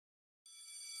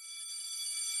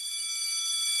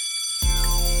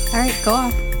All right, go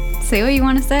off. Say what you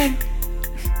want to say.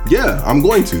 Yeah, I'm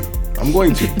going to.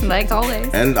 Like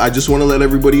always. And I just want to let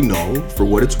everybody know, for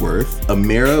what it's worth,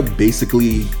 Amira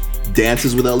basically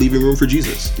dances without leaving room for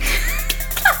Jesus.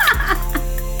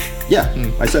 Yeah,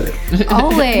 I said it.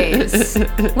 Always.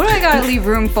 What do I gotta leave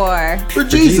room for? For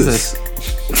Jesus.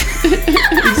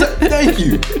 Thank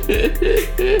you.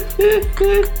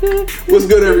 What's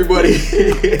good, everybody?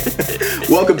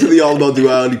 Welcome to the All About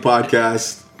Duality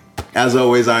podcast. As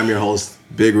always, I'm your host,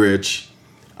 Big Rich.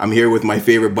 I'm here with my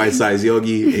favorite bite-sized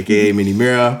yogi, aka Mini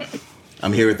Mira.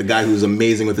 I'm here with the guy who's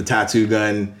amazing with the tattoo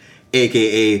gun,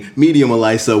 aka Medium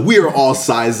Elisa. We are all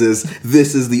sizes.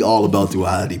 This is the All About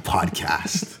Duality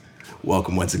podcast.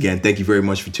 Welcome once again. Thank you very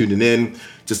much for tuning in.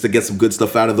 Just to get some good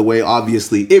stuff out of the way,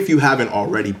 obviously, if you haven't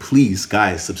already, please,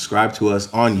 guys, subscribe to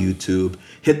us on YouTube.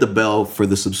 Hit the bell for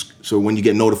the so when you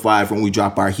get notified when we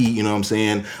drop our heat, you know what I'm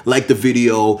saying? Like the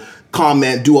video,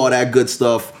 comment, do all that good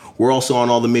stuff. We're also on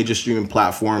all the major streaming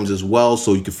platforms as well,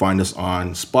 so you can find us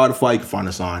on Spotify, you can find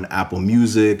us on Apple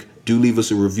Music. Do leave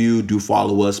us a review, do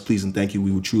follow us, please and thank you.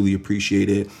 We would truly appreciate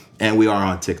it. And we are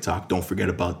on TikTok. Don't forget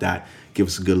about that. Give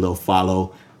us a good little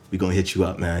follow. We're going to hit you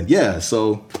up, man. Yeah,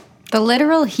 so... The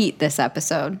literal heat this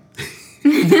episode.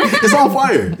 It's on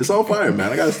fire. It's on fire,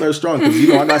 man. I got to start strong because,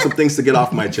 I got some things to get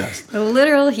off my chest. The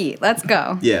literal heat. Let's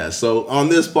go. Yeah, so on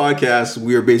this podcast,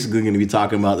 we are basically going to be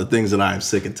talking about the things that I am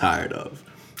sick and tired of.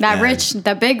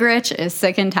 The Big Rich is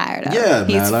sick and tired of. Yeah,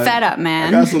 He's fed up,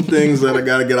 man. I got some things that I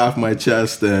got to get off my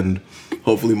chest, and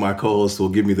hopefully my co-host will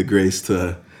give me the grace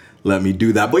to let me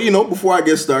do that. But, before I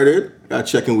get started, I got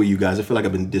to check in with you guys. I feel like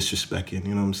I've been disrespecting,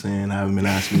 you know what I'm saying? I haven't been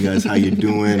asking you guys how you're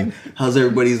doing. How's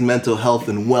everybody's mental health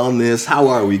and wellness? How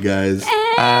are we, guys?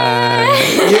 Got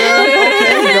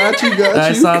you.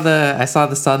 I saw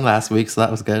the sun last week, so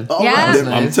that was good. Oh, yeah. Nice.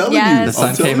 I'm telling you. The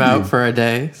sun came out for a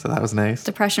day, so that was nice.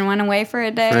 Depression went away for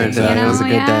a day. It was a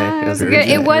good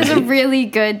day. It was a really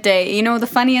good day. The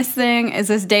funniest thing is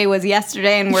this day was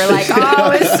yesterday, and we're like,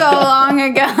 oh, it was so long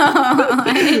ago.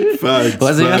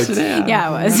 Was it yesterday? Yeah,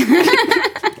 it was.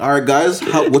 All right, guys.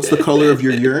 What's the color of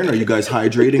your urine? Are you guys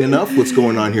hydrating enough? What's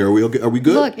going on here? Are we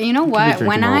good? Look, you know what?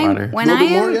 When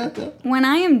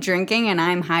I am drinking and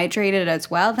I'm hydrated as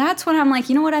well, that's when I'm like,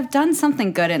 you know what? I've done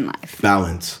something good in life.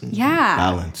 Balance. Yeah.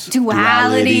 Balance.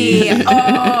 Duality.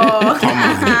 Oh.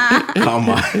 Come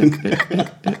on.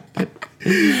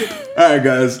 All right,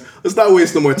 guys. Let's not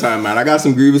waste no more time, man. I got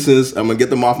some grievances. I'm going to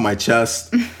get them off my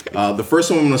chest. The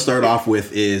first one I'm going to start off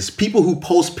with is people who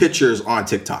post pictures on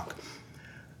TikTok.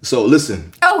 So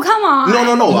listen. Oh, come on.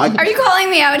 No. Are you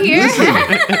calling me out here? Listen,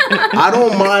 I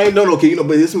don't mind. No, okay, but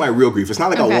this is my real grief. It's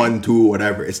not like a 1, 2,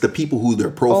 whatever. It's the people who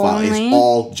their profile is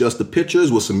all just the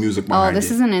pictures with some music behind it. Oh, this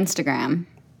is an Instagram.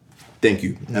 Thank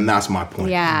you. And that's my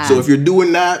point. Yeah. So if you're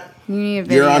doing that, you need a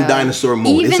video. You're on dinosaur mode.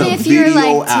 Even it's a if you're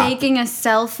video app. Taking a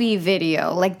selfie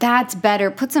video, that's better.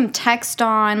 Put some text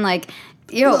on,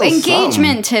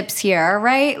 engagement tips here,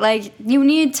 right? You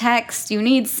need text, you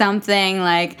need something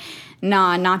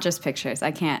No, not just pictures. I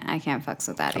can't fucks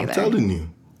with that either. I'm telling you.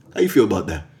 How you feel about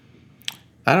that?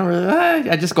 I don't really.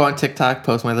 I just go on TikTok,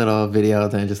 post my little video,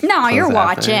 then just. No, you're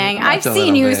watching. I've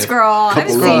seen you scroll. Here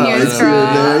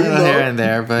and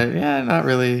there, but yeah, not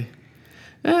really.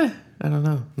 I don't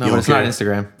know. No, but it's not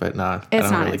Instagram. But no, I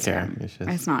don't really care.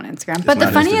 It's not Instagram. But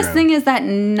the funniest thing is that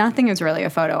nothing is really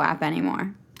a photo app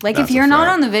anymore. If you're not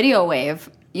on the video wave,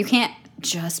 you can't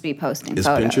just be posting photos.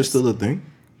 Is Pinterest still a thing?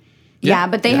 Yeah,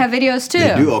 but they have videos too.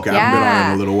 They do? Okay, I haven't been on it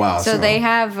in a little while. So they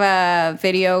have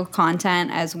video content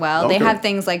as well. Okay. They have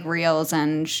things like Reels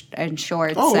and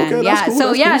shorts. Oh, okay, and that's cool.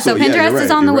 So so Pinterest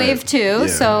is on the wave too. Yeah.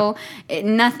 So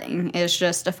nothing is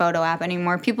just a photo app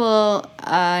anymore. People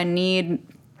need...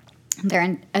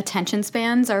 Their attention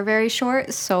spans are very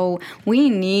short, so we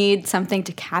need something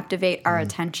to captivate our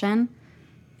attention.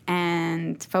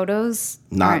 And photos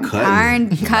aren't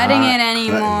cutting it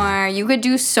anymore. You could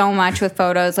do so much with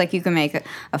photos. You can make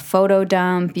a photo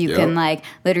dump. You can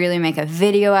literally make a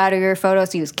video out of your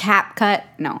photos. Use CapCut.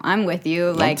 No, I'm with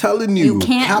you. I'm telling you,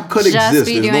 can't CapCut just exists.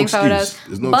 be doing photos.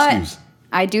 There's no excuse.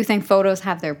 I do think photos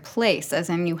have their place, as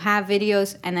in you have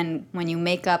videos, and then when you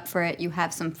make up for it, you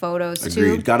have some photos too.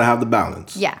 Agreed. Gotta have the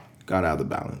balance. Yeah. Gotta have the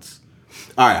balance.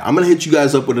 All right, I'm going to hit you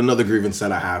guys up with another grievance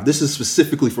that I have. This is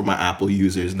specifically for my Apple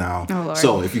users now. Oh, Lord.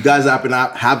 So if you guys happened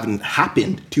to have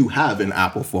an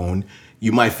Apple phone,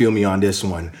 you might feel me on this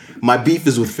one. My beef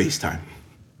is with FaceTime.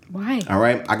 Why? All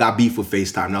right, I got beef with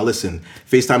FaceTime. Now listen,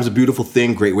 FaceTime's a beautiful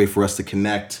thing, great way for us to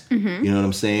connect. Mm-hmm. You know what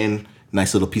I'm saying?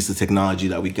 Nice little piece of technology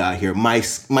that we got here. My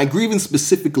grievance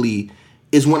specifically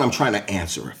is when I'm trying to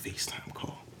answer a FaceTime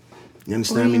call. You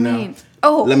understand me now?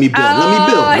 Oh. Let me build.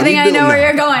 I think I know where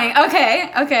you're going.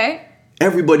 Okay.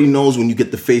 Everybody knows when you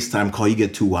get the FaceTime call, you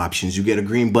get two options. You get a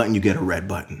green button, you get a red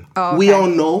button. Oh, okay. We all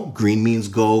know green means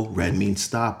go, red means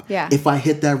stop. Yeah. If I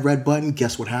hit that red button,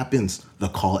 guess what happens? The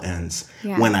call ends.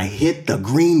 Yeah. When I hit the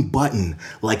green button,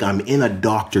 like I'm in a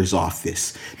doctor's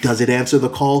office, does it answer the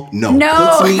call? No.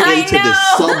 Puts me into the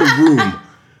sub room.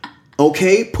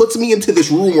 Okay? Puts me into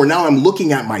this room where now I'm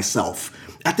looking at myself.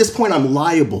 At this point, I'm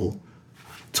liable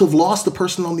to have lost the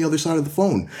person on the other side of the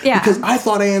phone. Yeah. Because I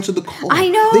thought I answered the call. I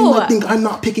know. They might think I'm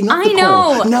not picking up the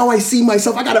call. Now I see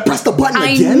myself. I gotta press the button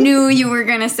again. I knew you were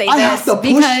gonna say I this. have to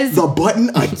push the button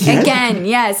again? Again,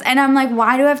 yes. And I'm like,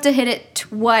 why do I have to hit it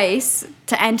twice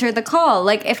to enter the call?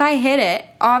 Like, if I hit it,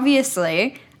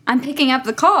 obviously, I'm picking up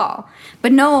the call.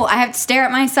 But no, I have to stare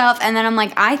at myself, and then I'm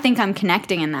like, I think I'm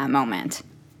connecting in that moment.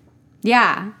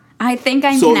 Yeah. I think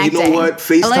I'm connecting. So you know what?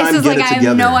 FaceTime, Alyssa's get like, it together. I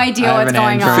have no idea what's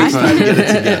going on. FaceTime, get it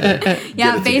together.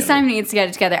 Yeah, FaceTime needs to get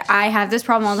it together. I have this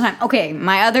problem all the time. Okay,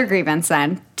 my other grievance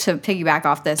then, to piggyback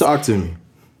off this. Talk to me.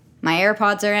 My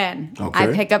AirPods are in. Okay.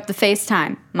 I pick up the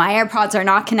FaceTime. My AirPods are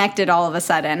not connected all of a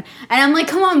sudden. And I'm like,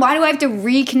 come on, why do I have to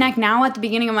reconnect now at the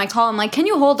beginning of my call? I'm like, can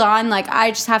you hold on? Like,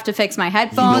 I just have to fix my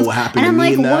headphones. You know what happened and I'm to me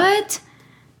like, in that? what?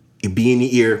 It be in your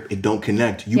ear, it don't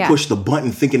connect. You push the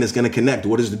button thinking it's gonna connect.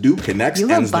 What does it do? Connects, You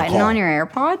have ends a the button call. on your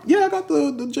AirPod? Yeah, I got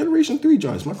the Generation 3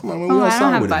 joints. Man, come on, Oh, I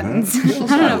don't have buttons. I don't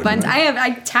have buttons.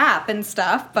 I tap and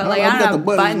stuff, but like I don't have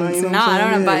buttons. You know No, I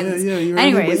don't have buttons.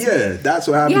 Anyways. But yeah, that's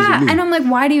what happens with me. And I'm like,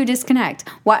 why do you disconnect?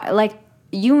 Why, like,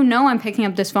 you know I'm picking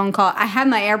up this phone call. I have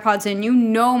my AirPods in. You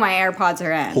know my AirPods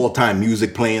are in. Whole time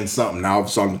music playing something. Now all of a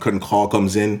sudden call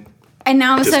comes in. And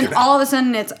now all of a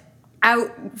sudden it's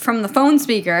out from the phone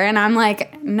speaker, and I'm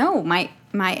like, no, my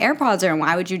AirPods are in.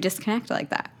 Why would you disconnect like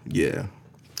that? Yeah.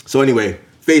 So anyway,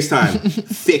 FaceTime,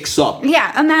 fix up.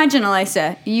 Yeah, imagine,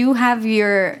 Alyssa, you have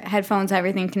your headphones,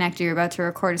 everything connected, you're about to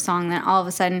record a song, then all of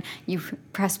a sudden you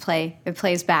press play, it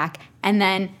plays back, and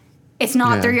then it's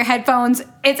not through your headphones,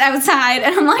 it's outside,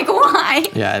 and I'm like, why?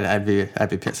 Yeah, I'd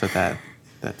be pissed with that.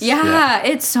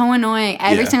 It's so annoying.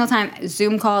 Every single time,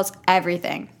 Zoom calls,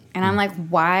 everything. And I'm like,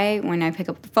 why, when I pick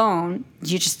up the phone,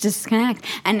 you just disconnect?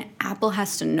 And Apple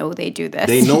has to know they do this.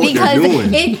 They know what they're doing.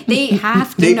 They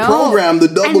have to they know. They program the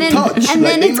double touch. And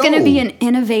then it's going to be an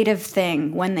innovative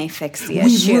thing when they fix the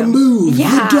issue. We've removed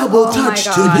the double touch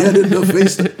to get in the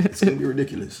face. It's going to be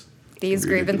ridiculous. These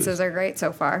grievances are great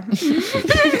so far.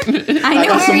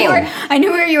 I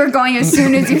knew where you were going as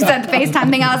soon as you said the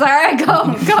FaceTime thing. I was like, all right,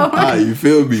 go. You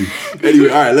feel me? Anyway,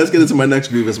 all right, let's get into my next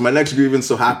grievance. My next grievance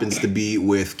happens to be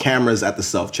with cameras at the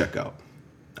self-checkout.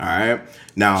 All right?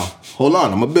 Now, hold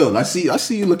on. I'm going to build. I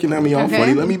see you looking at me all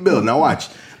funny. Let me build. Now, watch.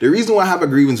 The reason why I have a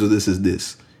grievance with this is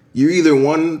this. You're either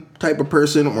one type of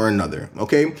person or another,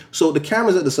 okay? So the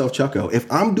cameras at the self-checkout, if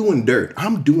I'm doing dirt,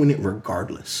 I'm doing it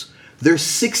regardless. There's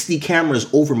 60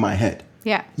 cameras over my head.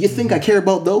 Yeah. You think I care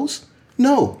about those?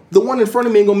 No. The one in front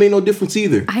of me ain't gonna make no difference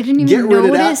either. I didn't even notice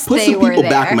of that. Put some people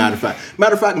back, matter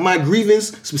of fact, my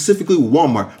grievance, specifically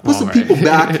Walmart. Put some people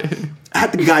back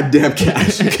at the goddamn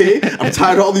cash, okay? I'm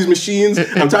tired of all these machines.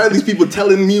 I'm tired of these people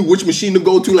telling me which machine to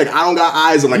go to. Like, I don't got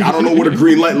eyes. I'm like, I don't know what a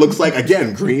green light looks like.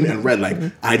 Again, green and red. Like,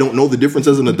 I don't know the difference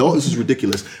as an adult. This is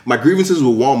ridiculous. My grievances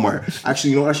with Walmart. Actually,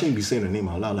 you know what? I shouldn't be saying their name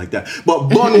out loud like that. But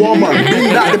bun Walmart.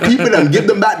 Bring back the people and give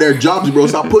them back their jobs, bro.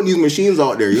 Stop putting these machines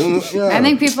out there. You know? Yeah. I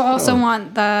think people also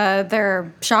want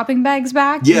their shopping bags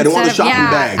back. Yeah, they want the shopping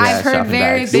bags. I've heard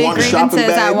very big grievances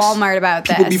at Walmart about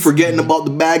this. People be forgetting about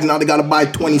the bags. Now they got to buy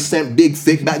 20-cent big,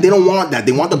 thick bag. They don't want that.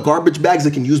 They want the garbage bags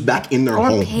they can use back in their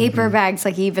home. Or paper bags,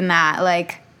 like even that.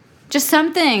 Like, just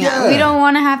something. Yeah. We don't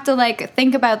want to have to, like,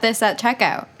 think about this at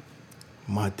checkout.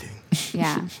 My thing.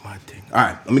 Yeah. My thing. All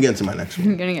right, let me get into my next one.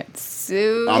 You're going to get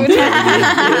sued. I'm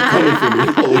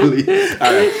coming for me. Holy. All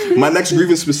right. My next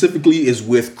grievance specifically is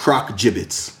with Croc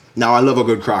gibbets. Now, I love a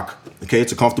good Croc. Okay,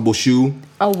 it's a comfortable shoe.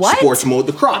 A what? Sports mode.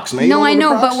 The Crocs, man. No, I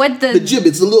know, but what the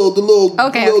gibbets, the little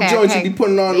joints you be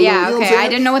putting on. Yeah, you know okay. I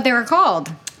didn't know what they were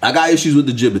called. I got issues with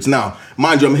the gibbets. Now,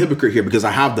 mind you, I'm a hypocrite here because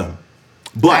I have them.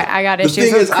 But I got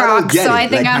issues with Crocs, so I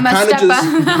think I'm a step up.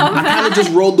 I kind of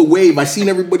just rode the wave. I seen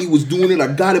everybody was doing it. I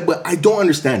got it, but I don't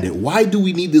understand it. Why do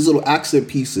we need these little accent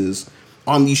pieces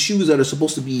on these shoes that are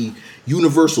supposed to be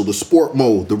universal, the sport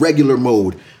mode, the regular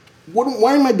mode?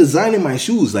 Why am I designing my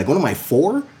shoes? Like, what am I,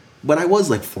 4? But I was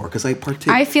like 4 because I partook.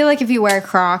 I feel like if you wear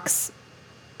Crocs,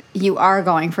 you are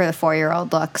going for the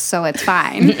 4-year-old look, so it's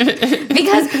fine.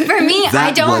 Because for me,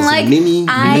 I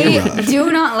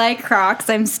do not like Crocs.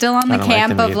 I'm still on the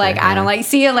camp of I don't like.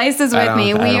 See, Elisa's with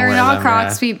me. We are not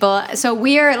Crocs people. So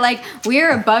we are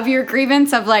above your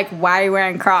grievance of why are you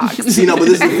wearing Crocs? See, no, but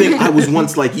this is the thing. I was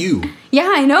once like you. Yeah,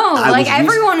 I know.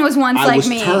 Everyone was once like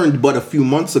me. I was turned but a few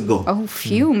months ago. Oh,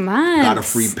 few months. Got a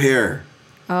free pair.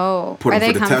 Oh, Put are them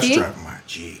they for the comfy? test drive. My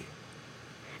G.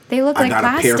 They look like plastic.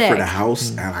 I got a pair for the house,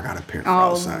 and I got a pair for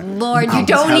outside. Oh, Lord, you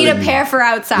don't need a pair for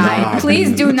outside. Nah,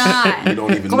 Please do not. You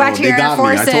don't even go back to your Air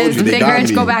Forces. Big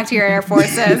Rich, go back to your Air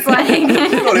Forces. No,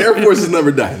 the Air Forces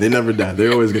never die. They never die.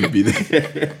 They're always going to be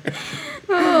there.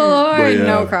 Oh, Lord.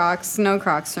 No Crocs. No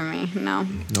Crocs for me. No.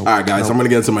 Nope. All right, guys, I'm going to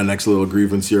get into my next little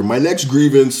grievance here. My next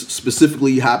grievance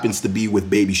specifically happens to be with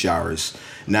baby showers.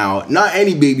 Now, not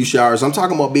any baby showers. I'm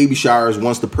talking about baby showers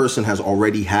once the person has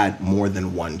already had more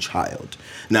than one child.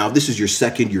 Now, if this is your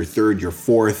second, your third, your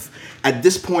fourth, at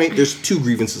this point, there's 2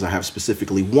 grievances I have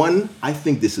specifically. One, I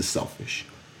think this is selfish.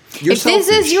 If this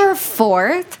is your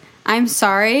 4th, I'm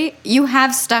sorry, you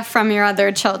have stuff from your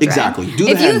other children. Exactly.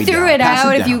 If you threw it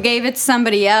out, if you gave it to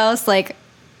somebody else,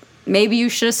 maybe you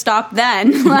should have stopped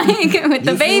then, with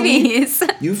the babies.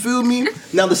 You feel me?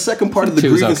 Now, the second part of the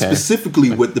grievance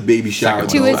specifically with the baby shower.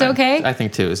 2 is okay? I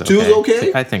think 2 is okay. 2 is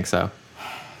okay? I think so.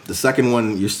 The second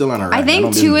one, you're still on our I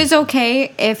think 2 is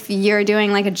okay if you're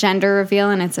doing a gender reveal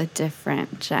and it's a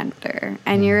different gender.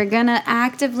 And you're going to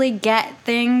actively get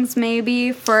things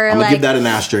maybe for I'm going to give that an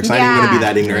asterisk. I ain't even going to be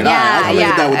that ignorant.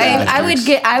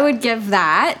 I would give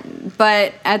that.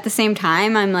 But at the same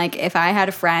time, I'm if I had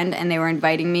a friend and they were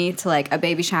inviting me to a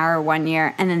baby shower 1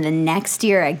 year and then the next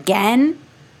year again,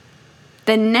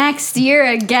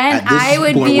 I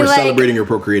would be we're celebrating your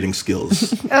procreating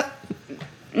skills.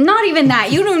 Not even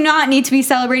that. You do not need to be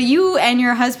celebrated. You and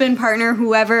your husband, partner,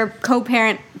 whoever,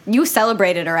 co-parent, you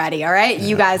celebrated already, all right? Yeah.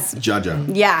 You guys.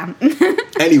 Jaja. Yeah.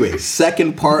 Anyway,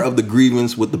 second part of the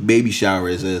grievance with the baby shower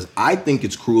is I think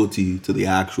it's cruelty to the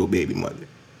actual baby mother.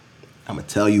 I'm going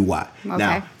to tell you why. Okay.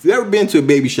 Now, if you've ever been to a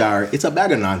baby shower, it's a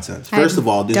bag of nonsense. First of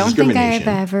all, there's discrimination. I don't think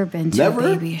I've ever been to a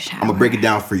baby shower. I'm going to break it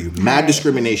down for you. Mad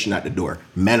discrimination at the door.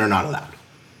 Men are not allowed.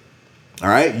 All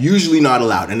right? Usually not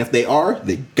allowed. And if they are,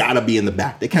 they got to be in the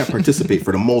back. They can't participate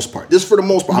for the most part. This is for the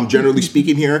most part. I'm generally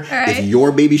speaking here. Right. If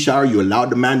your baby shower, you allowed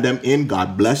to man them in,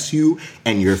 God bless you,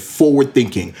 and you're forward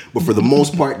thinking. But for the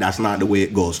most part, that's not the way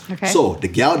it goes. Okay. So the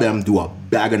gal them do a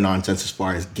bag of nonsense as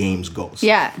far as games goes.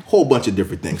 Yeah. Whole bunch of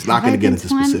different things. Not going to get into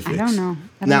specifics. I don't know.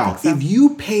 Now, if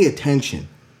you pay attention,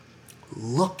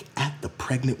 look at the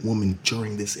pregnant woman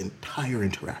during this entire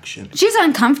interaction. She's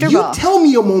uncomfortable. You tell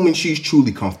me a moment she's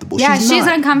truly comfortable. Yeah, she's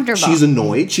uncomfortable. She's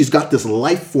annoyed. She's got this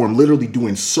life form literally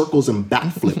doing circles and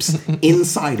backflips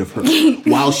inside of her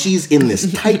while she's in this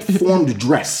tight-formed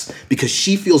dress because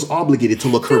she feels obligated to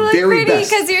look her very best.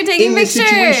 Because you're taking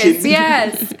pictures.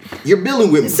 Yes. You're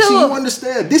building with me. So you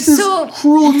understand. This is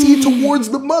cruelty towards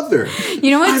the mother.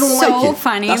 You know what's so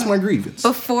funny? That's my grievance.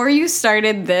 Before you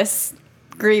started this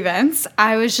grievance,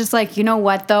 I was just you know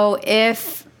what though,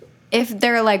 if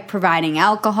they're providing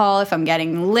alcohol, if I'm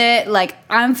getting lit,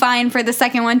 I'm fine for the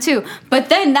second one too. But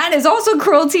then that is also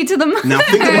cruelty to the mother. Now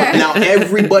think about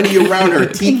everybody around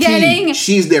her,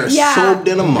 she's there soaked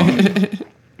in a mud.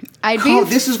 I'd be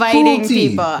fighting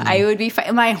people. I would be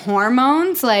fighting my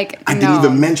hormones. I didn't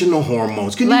even mention the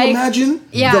hormones. Can you imagine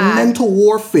the mental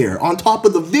warfare on top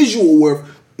of the visual warfare?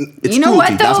 It's you know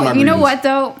cruelty. what though? You know what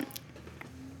though?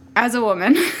 As a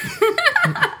woman,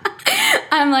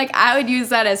 I'm I would use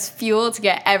that as fuel to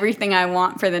get everything I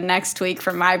want for the next week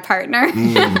from my partner.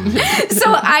 So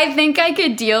I think I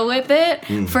could deal with it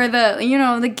for the,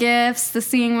 the gifts, the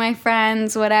seeing my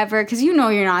friends, whatever. Because you're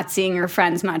not seeing your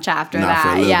friends much after that. For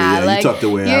a little bit, you tucked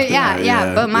away after that.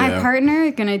 Yeah. But my partner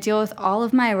is going to deal with all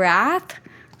of my wrath.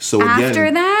 So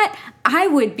after that, I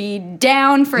would be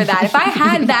down for that. If I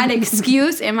had that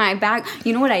excuse in my back,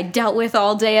 you know what I dealt with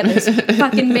all day at this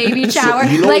fucking baby shower?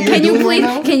 Can you please,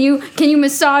 can you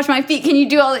massage my feet? Can you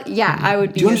do all that? Yeah, I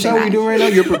would be. Do you understand what you're doing right now?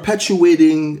 You're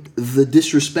perpetuating the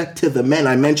disrespect to the men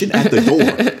I mentioned at the door.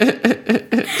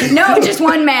 No, just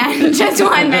one man. Just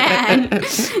one man.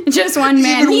 Just one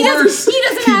man. Even worse, he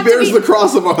doesn't have to be. He bears the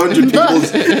cross of 100 people.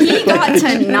 He got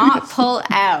to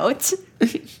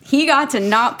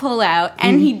not pull out.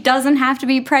 And he doesn't have to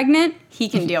be pregnant. He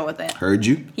can deal with it. Heard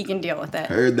you. He can deal with it.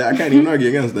 Heard that. I can't even argue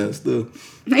against that still.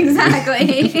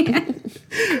 Exactly.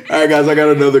 All right, guys, I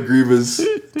got another grievance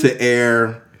to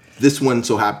air. This one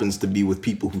so happens to be with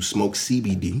people who smoke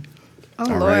CBD.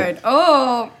 Oh, Lord. Right?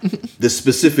 Oh. The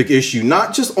specific issue,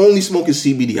 not just only smoking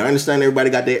CBD. I understand everybody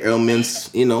got their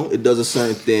ailments. You know, it does a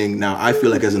certain thing. Now, I feel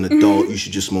like as an adult, you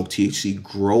should just smoke THC,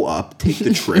 grow up, take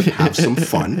the trip, have some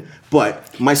fun.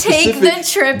 But my specific... Take the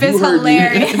trip is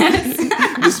hilarious.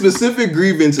 The specific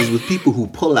grievance is with people who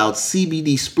pull out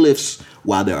CBD spliffs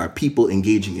while there are people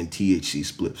engaging in THC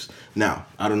spliffs. Now,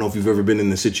 I don't know if you've ever been in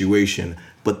this situation,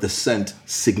 but the scent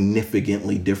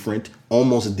significantly different,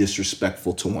 almost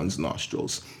disrespectful to one's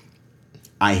nostrils.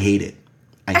 I hate it.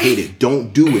 I hate it.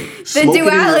 Don't do it. Smoke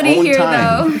it in your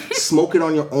own time. Smoke it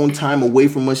on your own time, away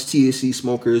from us THC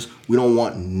smokers. We don't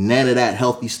want none of that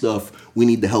healthy stuff. We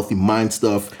need the healthy mind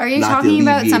stuff. Are you talking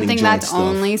about something that's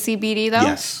only CBD though?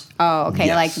 Yes. Oh, okay.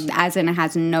 Yes. Like, as in it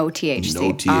has no THC.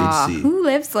 No THC. Who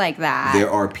lives like that? There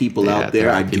are people out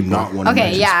there. I do not want to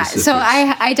mention specifics. So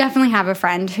I definitely have a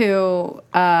friend who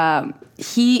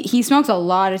he smokes a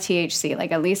lot of THC,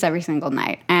 like at least every single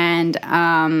night.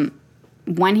 And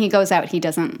when he goes out, he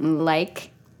doesn't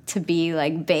like to be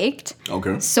like baked.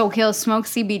 Okay. So he'll smoke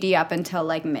CBD up until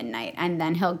like midnight, and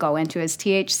then he'll go into his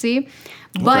THC.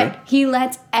 But he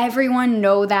lets everyone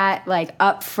know that like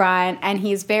up front, and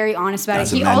he's very honest about it.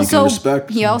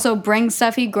 He also brings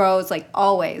stuff he grows, like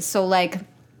always. So like,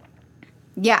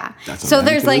 yeah. So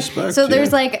there's like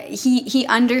there's like he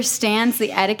understands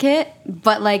the etiquette,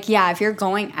 but like if you're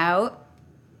going out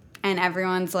and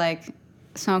everyone's like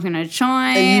smoking a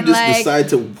joint, and you just decide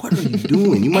to, what are you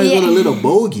doing? You might as well a little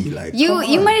bogey, like you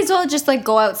might as well just like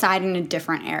go outside in a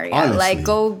different area. Honestly. Like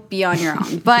go be on your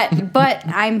own. But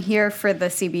I'm here for the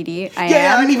CBD.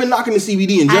 I ain't even knocking the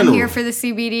CBD in general. I'm here for the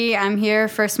CBD. I'm here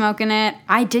for smoking it.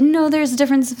 I didn't know there's a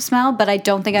difference of smell, but I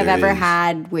don't think I've ever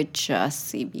had with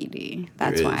just CBD.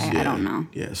 That's why I don't know.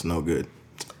 Yeah, it's no good.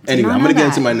 Anyway, I'm going to get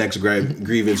into my next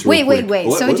grievance real quick.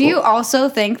 Wait. So do you also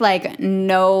think, like,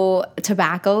 no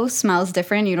tobacco smells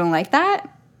different? You don't like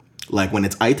that? Like when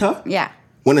it's Aita? Yeah.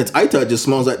 When it's Aita, it just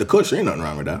smells like the kush. There ain't nothing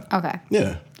wrong with that. Okay.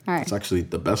 Yeah. All right. It's actually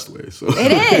the best way. So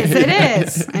It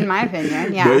is, in my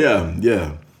opinion. Yeah. But yeah. All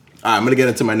right, I'm going to get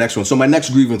into my next one. So my next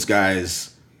grievance,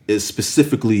 guys, is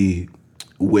specifically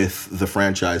with the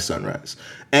franchise Sunrise.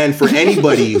 And for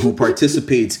anybody who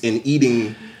participates in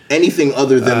eating anything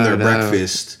other than their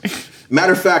breakfast.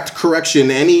 Matter of fact,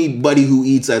 correction, anybody who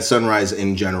eats at Sunrise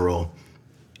in general,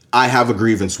 I have a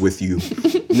grievance with you.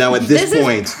 Now at this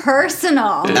point, is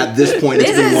personal. At this point,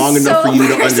 it's been long enough for you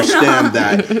to understand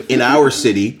that in our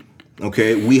city,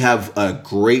 okay, we have a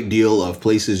great deal of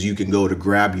places you can go to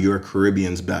grab your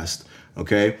Caribbean's best.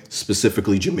 Okay,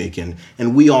 specifically Jamaican,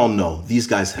 and we all know these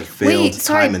guys have failed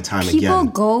time and time again. People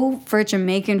go for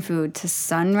Jamaican food to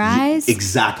Sunrise.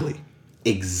 Exactly.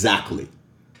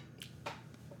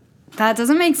 That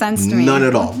doesn't make sense to me. None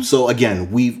at all. So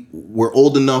again, we're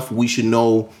old enough. We should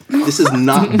know this has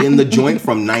not been the joint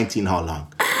from 19 how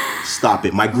long. Stop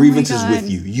it. My grievance is with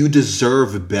you. You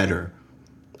deserve better.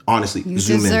 Honestly, you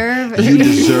deserve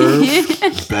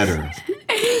better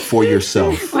for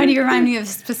yourself. Why do you remind me of a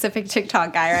specific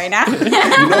TikTok guy right now? You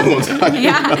know who I'm talking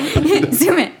about.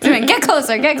 Zoom in. Get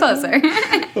closer.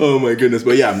 Oh my goodness.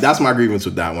 But yeah, that's my grievance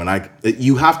with that one.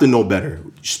 You have to know better.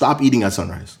 Stop eating at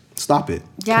Sunrise. Stop it.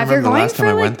 Yeah, if you're going for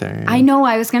I went there. I know.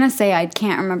 I was gonna say I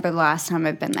can't remember the last time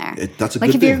I've been there. That's a good thing.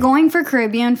 Like if you're going for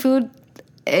Caribbean food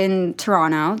in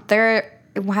Toronto,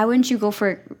 why wouldn't you go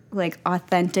for like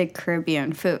authentic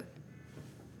Caribbean food?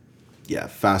 Yeah,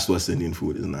 fast West Indian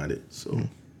food is not it. So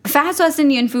fast West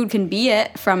Indian food can be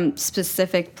it from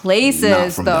specific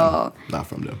places, though. Not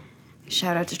from them.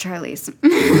 Shout out to Charlie's.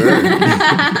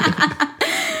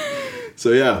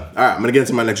 So yeah, all right. I'm gonna get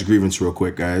into my next grievance real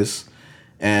quick, guys.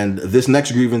 And this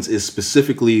next grievance is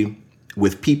specifically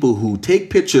with people who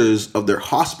take pictures of their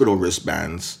hospital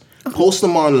wristbands, post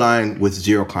them online with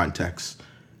zero context.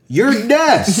 You're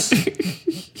des.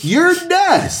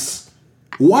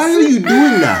 Why are you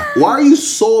doing that? Why are you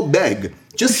so big?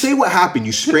 Just say what happened.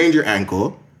 You sprained your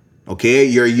ankle. Okay,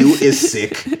 you is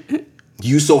sick.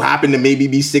 You so happen to maybe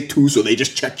be sick too, so they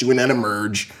just checked you in at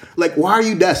Emerge. Like, why are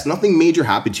you des? Nothing major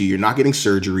happened to you. You're not getting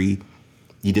surgery.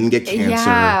 You didn't get cancer.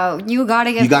 Yeah, you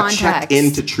gotta give context. You got checked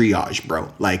into triage,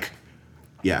 bro. Like,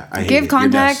 yeah, I hate give it.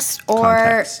 Context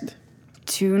or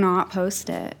do not post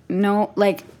it. No,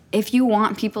 like, if you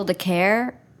want people to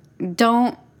care,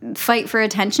 don't fight for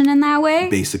attention in that way.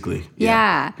 Basically.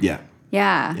 Yeah.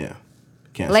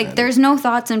 Can't like, there's no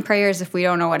thoughts and prayers if we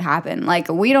don't know what happened. Like,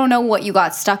 we don't know what you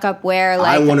got stuck up where. Like,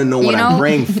 I want to know what I'm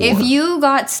praying for. If you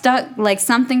got stuck, like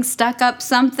something stuck up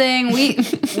something, we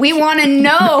want to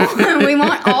know. We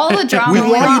want all the drama. We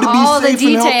want you to be all safe the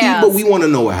details. And healthy, but we want to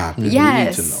know what happened.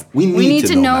 Yes. We need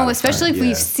to know. Especially if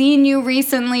we've seen you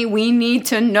recently, we need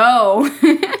to know.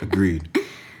 Agreed.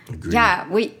 Agreed. Yeah,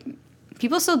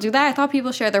 people still do that? I thought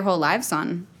people share their whole lives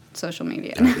on social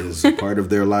media. That is a part of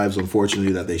their lives,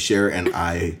 unfortunately, that they share, and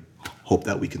I hope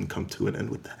that we can come to an end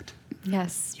with that.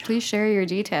 Yes, please share your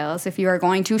details if you are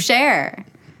going to share.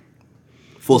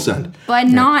 Full send. But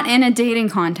not in a dating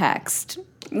context.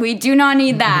 We do not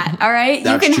need that, all right?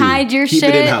 That's you can true. hide your Keep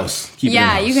shit. it in-house. Keep it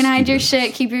in-house. You can hide Keep your it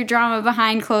shit, keep your drama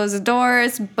behind closed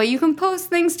doors, but you can post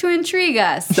things to intrigue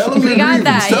us. Tell them we your got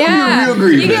grievance. that. Tell them your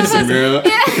real You can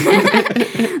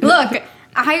grievance, post- Look,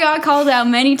 I got called out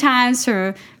many times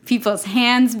for people's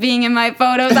hands being in my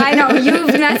photos. I know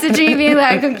you've messaged me being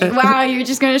like, wow, you're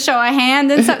just going to show a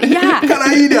hand and stuff. Yeah. Can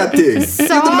I eat that thing? Give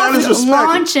the man his respect.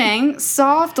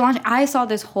 Soft launching. I saw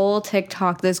this whole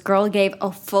TikTok. This girl gave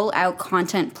a full out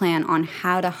content plan on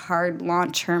how to hard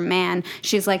launch her man.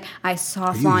 She's like, I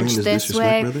soft launch this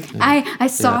way. I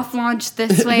soft launch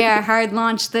this way. I hard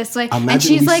launch this way. Imagine and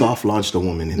she's we like, soft launched a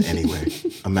woman in any way.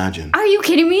 Imagine. Are you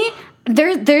kidding me?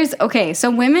 Okay, so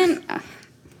women.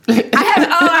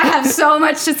 I have so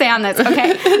much to say on this.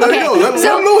 Okay.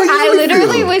 I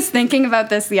literally was thinking about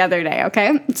this the other day.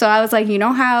 Okay. So I was like, you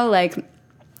know how like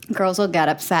girls will get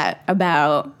upset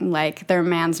about like their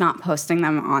man's not posting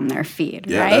them on their feed,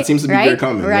 yeah, right? That seems to be very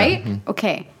common. Right? Yeah. Mm-hmm.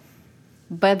 Okay.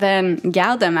 But then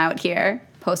galdem out here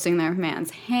posting their man's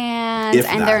hands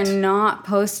they're not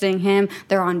posting him.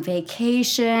 They're on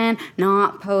vacation,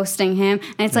 not posting him.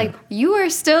 And it's like, you are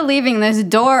still leaving this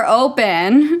door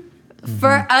open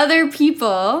for other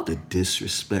people. The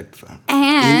disrespect, fam.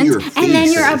 And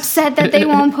then you're upset that they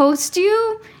won't post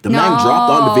you? The man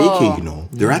dropped on the vacay, you know.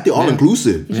 They're at the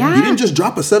all-inclusive. Yeah. He didn't just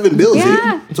drop a 7 bills.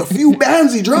 Yeah. It's a few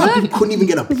bands he dropped. He couldn't even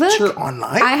get a picture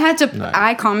online.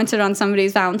 I commented on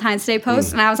somebody's Valentine's Day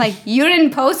post, and I was like, you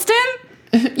didn't post him?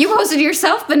 You posted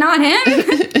yourself, but not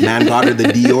him? Man got her the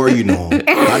Dior, you know.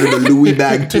 Got her the Louis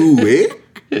bag too, eh?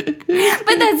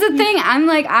 But that's the thing. I'm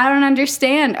like, I don't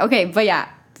understand. Okay, but yeah.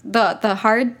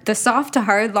 The soft to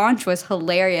hard launch was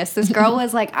hilarious. This girl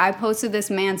was like, I posted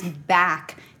this man's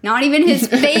back. Not even his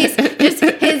face, just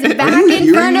his back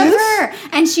in front of her.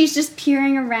 And she's just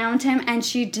peering around him, and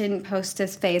she didn't post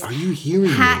his face. Are you hearing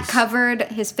Hat this? covered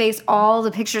his face, all the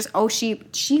pictures. Oh, she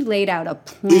laid out a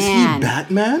plan. Is he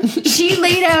Batman? She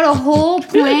laid out a whole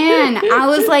plan. I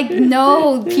was like,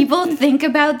 no, people think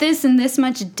about this in this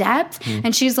much depth.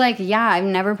 And she's like, yeah, I've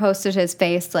never posted his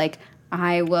face. Like,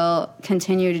 I will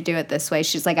continue to do it this way.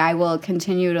 She's like, I will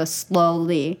continue to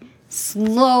slowly.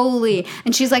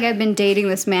 And she's like, I've been dating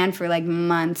this man for like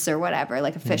months or whatever,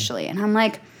 like officially. And I'm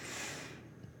like,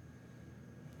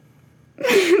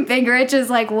 Big Rich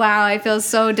is like, wow, I feel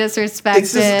so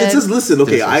disrespected. It's just listen,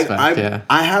 okay,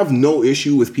 I have no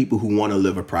issue with people who want to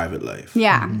live a private life.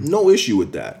 Yeah. No issue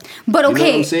with that. But okay, you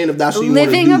know what I'm saying? If that's what you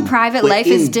living want to do, a private but life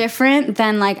is different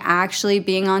than like actually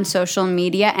being on social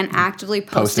media and actively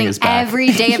posting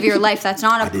every day of your life. That's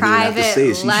not a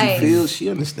private life. She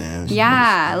understands.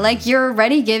 Yeah, like you're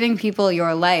already giving people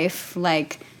your life,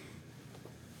 like.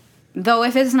 Though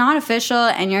if it's not official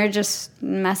and you're just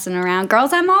messing around,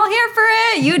 girls, I'm all here for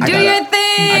it. You do your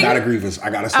thing. I got a grievance. I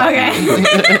got to stop. Okay.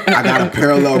 I got a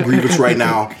parallel grievance right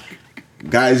now.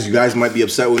 Guys, you guys might be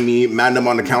upset with me. Madam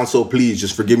on the council, please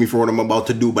just forgive me for what I'm about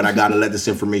to do, but I got to let this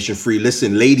information free.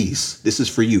 Listen, ladies, this is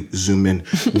for you. Zoom in.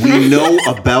 We know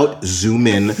about Zoom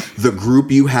In, the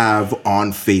group you have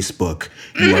on Facebook.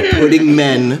 You are putting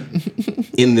men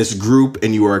in this group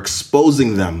and you are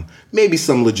exposing them. Maybe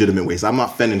some legitimate ways. I'm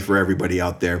not fending for everybody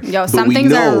out there. Yo, some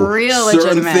things are real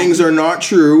legitimate. Certain things are not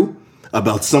true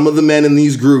about some of the men in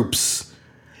these groups.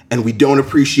 And we don't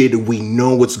appreciate it. We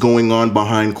know what's going on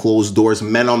behind closed doors.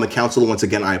 Men on the council, once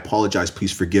again, I apologize.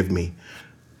 Please forgive me.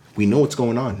 We know what's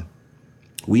going on.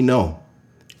 We know.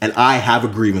 And I have a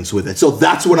grievance with it. So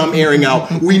that's what I'm airing out.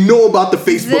 We know about the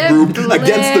Facebook group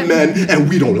against the men, and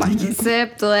we don't like it.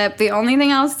 Zip lip. The only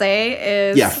thing I'll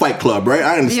say is... Yeah, Fight Club, right?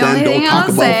 I understand. Don't talk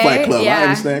about Fight Club. Yeah, I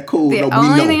understand. Cool. The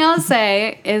only thing I'll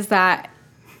say is that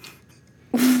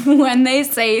when they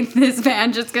say this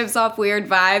man just gives off weird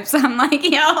vibes, I'm like,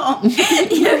 yo,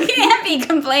 you can't be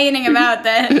complaining about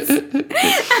this.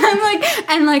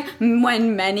 And like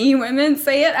when many women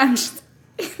say it, I'm just,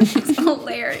 it's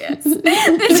hilarious.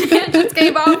 This man just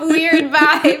gave off weird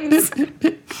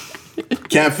vibes.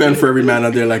 Can't fend for every man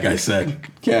out there, like I said.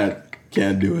 Can't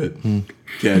do it.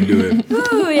 Can't do it.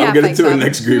 Ooh, yeah, I'm getting to the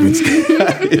next grievance,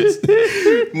 guys.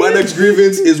 My next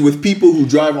grievance is with people who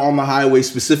drive on the highway,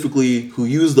 specifically who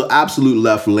use the absolute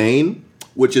left lane,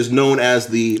 which is known as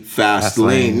the fast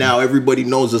lane. Now, everybody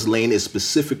knows this lane is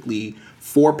specifically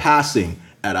for passing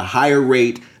at a higher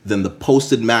rate than the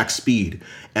posted max speed.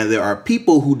 And there are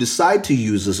people who decide to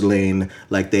use this lane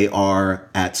like they are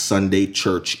at Sunday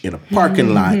church in a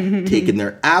parking lot, taking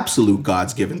their absolute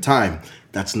God's given time.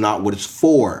 That's not what it's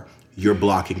for. You're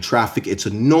blocking traffic. It's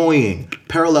annoying.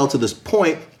 Parallel to this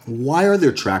point, why are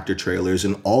there tractor trailers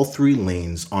in all 3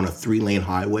 lanes on a 3-lane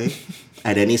highway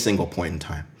at any single point in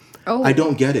time? Oh. I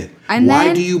don't get it. And Why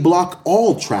then, do you block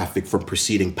all traffic from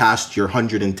proceeding past your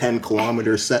 110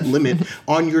 kilometer set limit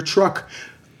on your truck?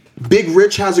 Big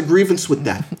Rich has a grievance with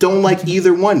that. Don't like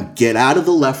either one. Get out of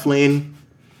the left lane.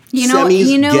 You know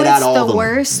get out it's all the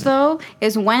worst though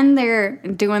is when they're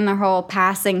doing the whole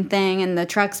passing thing and the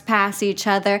trucks pass each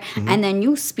other, and then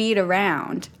you speed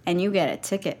around and you get a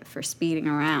ticket for speeding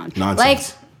around.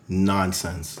 Nonsense.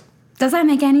 Nonsense. Does that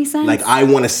make any sense? Like, I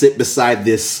want to sit beside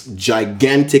this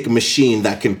gigantic machine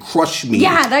that can crush me.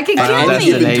 Yeah, that could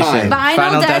kill me.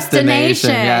 Final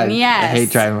destination. Yeah, Yes. I hate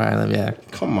driving by them. Yeah.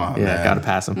 Come on, Yeah, man. gotta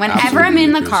pass them. Whenever I'm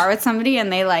in the car with somebody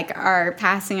and they like are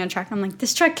passing a truck, I'm like,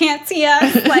 this truck can't see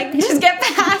us. Like, just get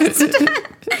past.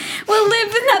 We'll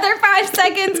live another 5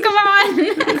 seconds. Come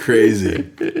on.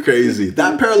 Crazy.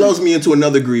 That parallels me into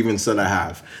another grievance that I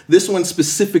have. This one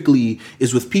specifically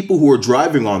is with people who are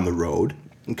driving on the road.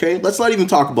 Okay, let's not even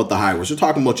talk about the highways. We're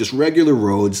talking about just regular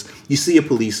roads. You see a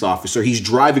police officer. He's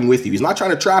driving with you. He's not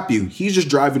trying to trap you. He's just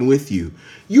driving with you.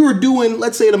 You are doing,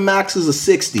 let's say the max is a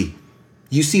 60.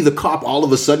 You see the cop, all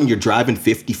of a sudden you're driving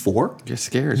 54. You're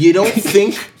scared. You don't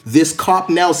think this cop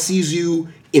now sees you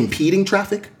impeding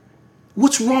traffic?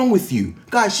 What's wrong with you?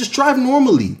 Guys, just drive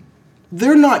normally.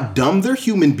 They're not dumb. They're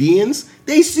human beings.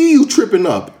 They see you tripping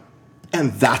up.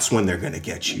 And that's when they're going to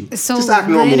get you. So just act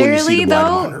normal when you see them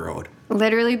though, on the road.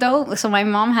 Literally though, so my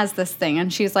mom has this thing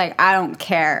and she's like, I don't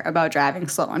care about driving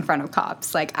slow in front of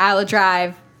cops. Like, I will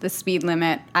drive the speed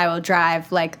limit. I will drive,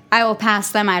 like, I will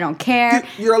pass them. I don't care.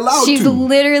 You're allowed She's to.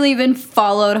 literally been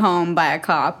followed home by a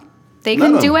cop. They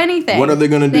couldn't do anything. What are they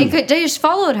going to do? They just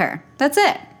followed her. That's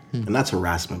it. And that's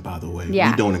harassment, by the way.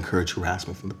 Yeah. We don't encourage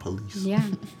harassment from the police. Yeah.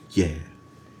 Yeah.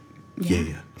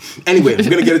 Anyway, I'm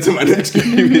going to get into my next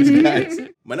grievance, guys.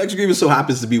 My next grievance so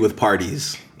happens to be with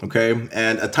parties, okay?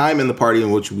 And a time in the party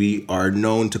in which we are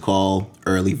known to call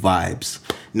early vibes.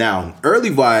 Now, early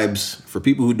vibes, for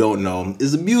people who don't know,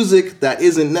 is a music that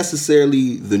isn't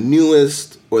necessarily the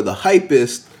newest or the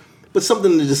hypest, but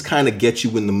something to just kind of get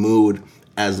you in the mood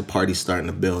as the party's starting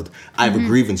to build. I have a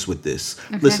grievance with this.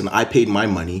 Okay. Listen, I paid my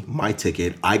money, my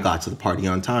ticket. I got to the party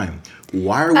on time.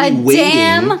 Why are we waiting?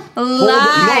 Damn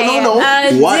lie. No.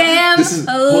 What? Damn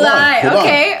lie.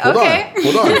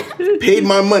 Hold on. Paid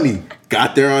my money.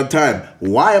 Got there on time.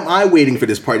 Why am I waiting for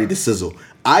this party to sizzle?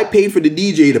 I paid for the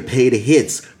DJ to play the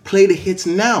hits. Play the hits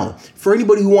now. For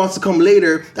anybody who wants to come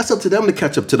later, that's up to them to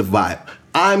catch up to the vibe.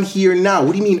 I'm here now.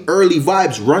 What do you mean early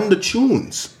vibes? Run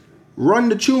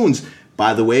the tunes.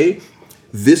 By the way,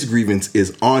 this grievance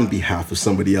is on behalf of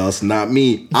somebody else, not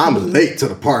me. I'm late to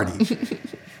the party.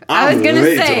 I was going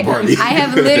to say, I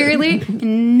have literally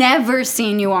never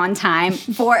seen you on time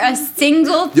for a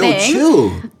single thing. Yo,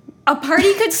 chill. A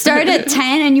party could start at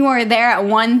 10 and you are there at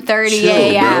 1:30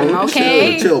 a.m.,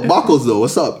 okay? Chill. Buckles, though.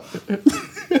 What's up?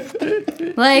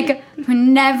 Like,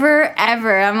 never,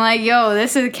 ever. I'm like, yo,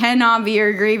 cannot be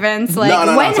your grievance. Like,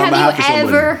 when have you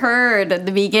ever heard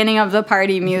the beginning of the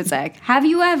party music? Have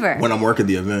you ever? When I'm working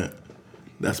the event.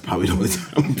 That's probably the only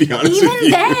time, I'm going to be honest with you.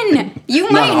 Even then, you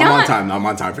might not. I'm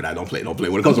on time for that. Don't play.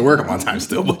 When it comes to work, I'm on time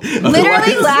still. But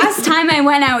literally, last time I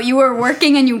went out, you were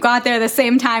working and you got there the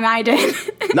same time I did.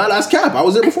 Not last cap. I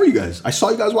was there before you guys. I saw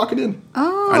you guys walking in.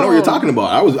 Oh. I know what you're talking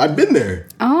about. I've been there.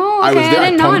 Oh, okay. I was there. I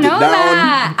did not know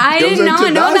that. I did not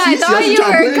know that. I thought you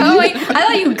were going. I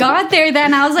thought you got there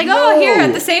then. I was like, oh, here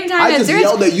at the same time as Rich. I just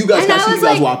yelled at you guys. I see you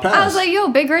guys walk past. I was like, yo,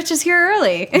 Big Rich is here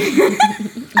early.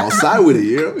 Outside with it,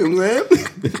 you know what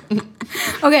I'm saying?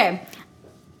 Okay,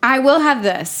 I will have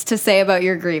this to say about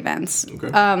your grievance. Okay.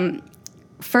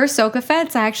 For Soca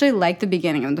Fets, I actually like the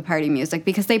beginning of the party music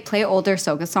because they play older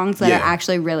Soca songs that are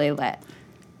actually really lit.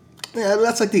 Yeah,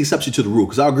 that's like the exception to the rule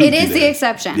because I agree with you. It is the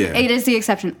exception. Yeah. It is the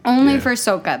exception. Only for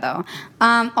Soca, though.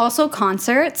 Also,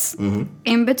 concerts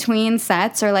in between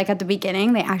sets or like at the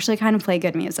beginning, they actually kind of play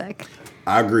good music.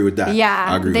 I agree with that.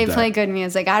 Yeah, they play good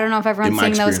music. I don't know if everyone's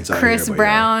seeing those Chris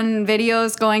Brown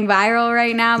videos going viral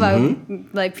right now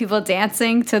about like people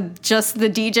dancing to just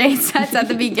the DJ sets at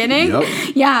the beginning. Yep.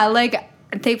 Yeah, like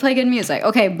they play good music.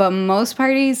 Okay, but most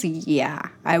parties,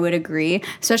 I would agree.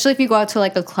 Especially if you go out to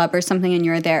like a club or something and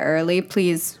you're there early,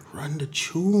 please run the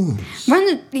tunes.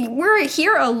 We're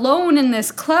here alone in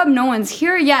this club. No one's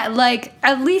here yet. Like,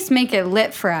 at least make it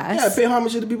lit for us. Yeah, pay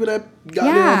homage to the people that got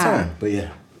there on time. But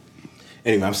yeah.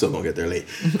 Anyway, I'm still gonna get there late.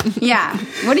 Yeah.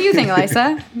 What do you think,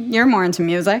 Elisa? You're more into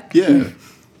music. Yeah.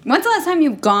 When's the last time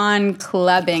you've gone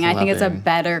clubbing? I think it's a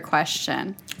better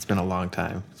question. It's been a long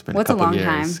time. It's been What's a couple a long years.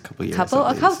 time? Couple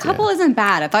years. Couple isn't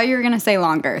bad. I thought you were gonna say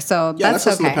longer. So Yeah, that's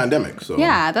just in okay. the pandemic. So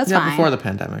Yeah, that's fine. Before the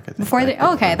pandemic, I think.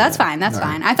 Okay, that's fine. That's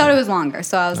fine. I thought it was longer,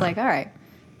 so I was like, all right.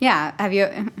 Yeah. Have you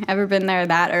ever been there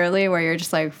that early where you're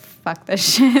just like, fuck this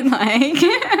shit? Like,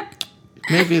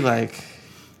 Maybe like.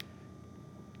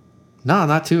 No,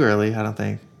 not too early. I don't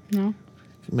think. No.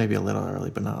 Maybe a little early,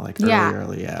 but not like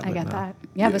early. Yeah, I get no. that.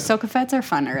 Yeah, but soca fets are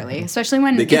fun early, especially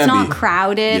when They it's can not be.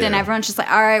 crowded and Yeah. everyone's just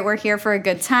like, all right, we're here for a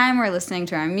good time. We're listening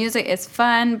to our music. It's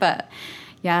fun, but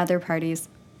yeah, other parties.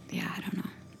 Yeah, I don't know.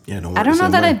 Yeah, don't I don't know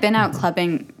that way. I've been out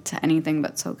clubbing to anything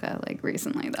but soca like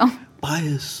recently though.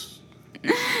 Bias.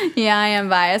 Yeah, I am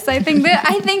biased. I think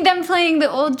them playing the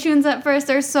old tunes at first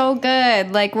are so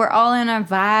good. Like we're all in a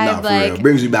vibe. Nah, for like real.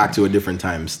 Brings you back to a different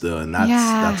time still, and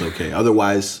Yeah. that's okay.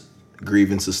 Otherwise,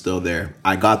 Grievance is still there.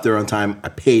 I got there on time. I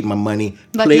paid my money.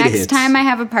 Look, Play the next hits. time I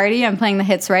have a party, I'm playing the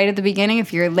hits right at the beginning.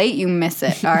 If you're late, you miss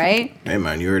it. All right. Hey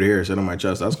man, you heard it here. Sit on my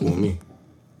chest. That's cool with me.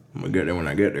 I'm gonna get there when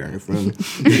I get there. You feel me?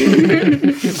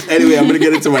 Anyway, I'm gonna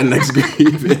get into my next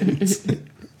grievance.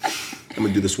 I'm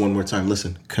gonna do this one more time.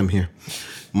 Listen, come here.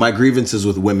 My grievance is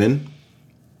with women.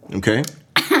 Okay.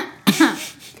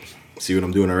 See what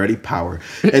I'm doing already? Power.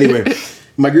 Anyway,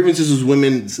 my grievance is with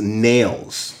women's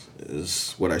nails.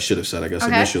 Is what I should have said, I guess,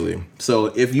 initially. So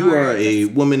if you are a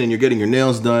woman and you're getting your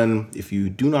nails done, if you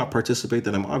do not participate,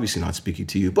 then I'm obviously not speaking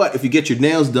to you. But if you get your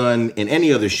nails done in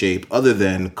any other shape other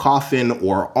than coffin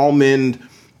or almond,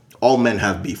 all men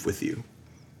have beef with you.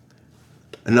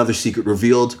 Another secret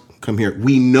revealed. Come here.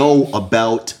 We know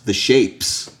about the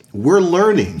shapes. We're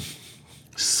learning.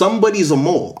 Somebody's a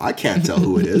mole. I can't tell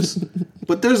who it is,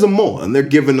 but there's a mole, and they're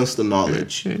giving us the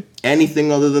knowledge.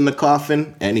 Anything other than the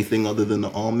coffin, anything other than the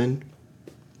almond,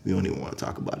 we don't even want to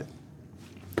talk about it.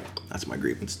 That's my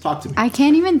grievance. Talk to me. I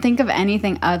can't even think of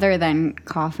anything other than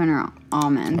coffin or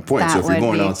almond. My point. So if you're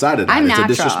going outside of that, I'm it's a natural.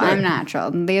 disrespect. I'm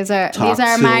natural. These are Talk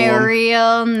my to 'em.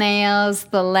 real nails.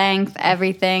 The length,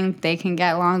 everything. They can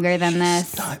get longer than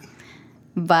this. Done.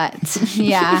 But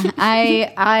yeah,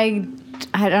 I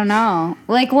don't know.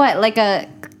 Like what? Like a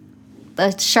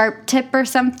sharp tip or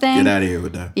something? Get out of here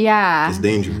with that. Yeah. It's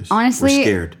dangerous. Honestly, We're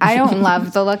scared. I don't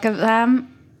love the look of them.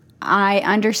 I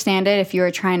understand it if you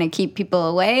were trying to keep people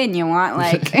away and you want,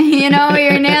 like,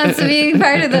 your nails to be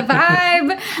part of the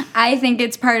vibe. I think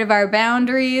it's part of our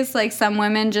boundaries. Like, some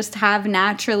women just have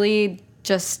naturally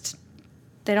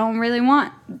they don't really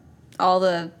want all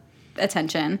the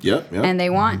attention. Yep. And they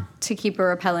want to keep a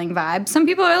repelling vibe. Some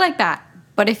people are like that.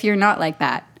 But if you're not like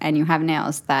that and you have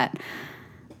nails that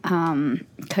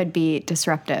could be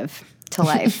disruptive to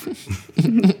life,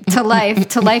 to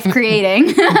life creating.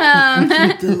 Keep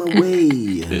them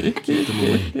away. Keep them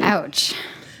away. Ouch.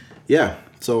 Yeah.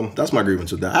 So that's my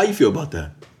grievance with that. How you feel about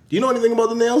that? Do you know anything about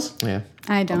the nails? Yeah.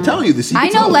 I don't. I'm telling you, the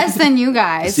secret's I know out. less than you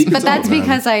guys, The secret's but that's out, man.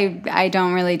 because I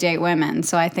don't really date women,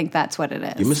 so I think that's what it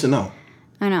is. You're missing out.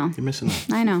 I know. You're missing out.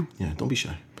 I know. Yeah, don't be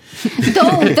shy.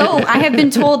 Though I have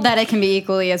been told that it can be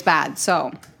equally as bad.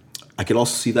 So I could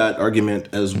also see that argument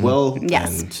as well.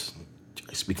 Yes. And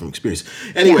I speak from experience.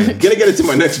 Anyway, gonna get into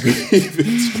my next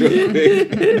grievance real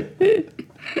quick.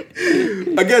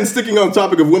 Again, sticking on the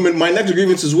topic of women, my next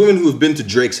grievance is women who have been to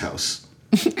Drake's house.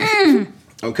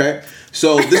 Okay?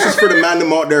 So this is for the man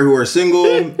them out there who are single,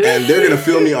 and they're gonna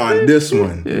feel me on this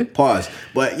one. Pause.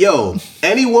 But yo,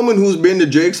 any woman who's been to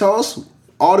Drake's house,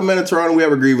 all the men in Toronto, we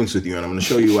have a grievance with you, and I'm gonna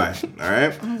show you why. All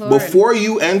right? Lord. Before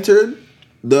you entered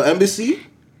the embassy,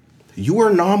 you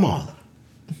were normal.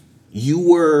 You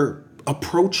were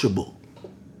approachable.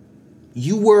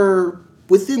 You were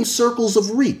within circles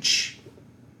of reach.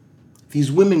 These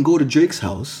women go to Drake's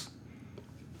house,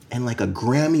 and like a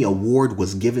Grammy award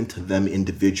was given to them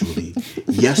individually.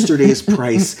 Yesterday's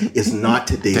price is not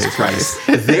today's price.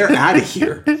 They're out of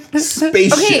here.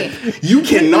 Spaceship. Okay. You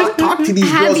cannot talk to these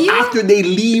Have girls you- after they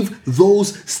leave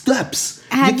those steps.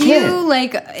 have you you can't.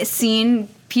 like seen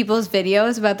people's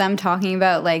videos about them talking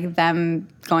about like them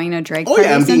going to Drake Oh parties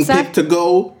yeah, I'm being and stuff? picked to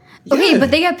go. Okay, Yeah. but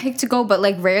they get picked to go, but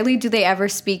like rarely do they ever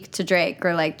speak to Drake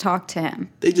or like talk to him.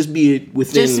 They just be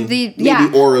within Just the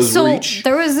maybe Aura's so reach.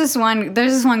 there's this one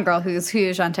girl who's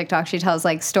huge on TikTok. She tells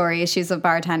like stories. She's a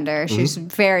bartender. She's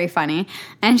very funny,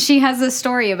 and she has this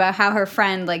story about how her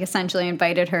friend like essentially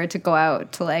invited her to go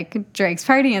out to like Drake's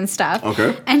party and stuff.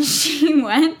 Okay. And she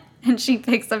went And she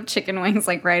picks up chicken wings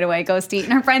like right away, goes to eat,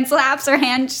 and her friend slaps her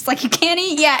hand. She's like, "You can't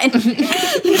eat yet. You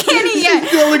can't eat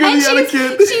yet." And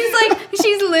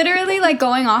she's literally like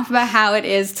going off about how it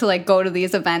is to like go to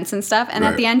these events and stuff. And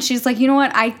at the end, she's like, "You know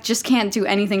what? I just can't do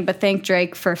anything but thank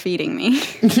Drake for feeding me."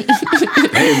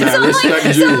 Hey man,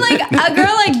 so like a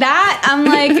girl like that, I'm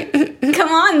like, come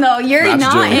on though, you're That's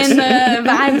not jokes. in the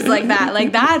vibes like that.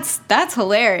 Like that's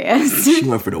hilarious. She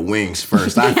went for the wings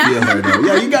first. I feel her though.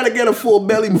 Yeah, you gotta get a full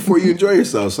belly before you enjoy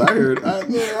yourself. So I heard.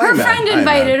 Her friend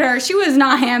invited her. She was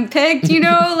not handpicked, you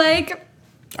know, like.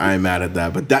 I ain't mad at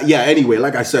that. But that, yeah, anyway,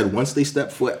 like I said, once they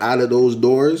step foot out of those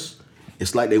doors,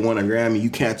 it's like they won a Grammy. You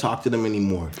can't talk to them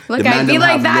anymore. Look, I'd be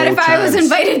like that if I was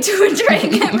invited to a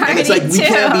Drake party. And it's like, we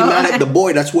can't be mad at the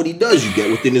boy. That's what he does. You get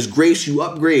within his grace, you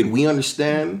upgrade. We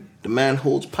understand the man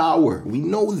holds power. We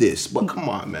know this. But come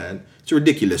on, man. It's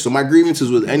ridiculous. So my grievance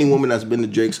is with any woman that's been to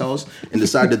Drake's house and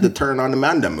decided to turn on the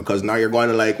man them, because now you're going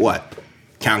to like, what?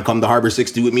 Can't come to Harbor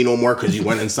 60 with me no more because you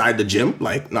went inside the gym?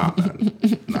 Like, nah, man.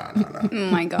 Nah. Oh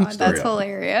my God, that's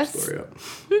hilarious.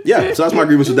 Yeah, so that's my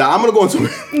grievance with that. I'm going to go into...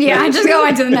 Yeah, just go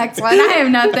on to the next one. I have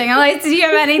nothing. Alex, do you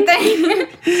have anything?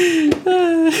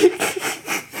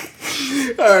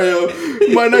 All right,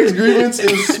 yo. My next grievance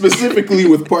is specifically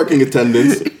with parking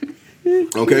attendants.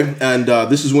 Okay? And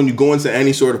this is when you go into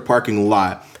any sort of parking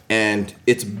lot and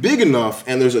it's big enough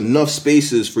and there's enough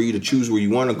spaces for you to choose where you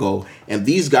want to go. And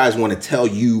these guys want to tell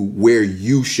you where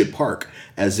you should park,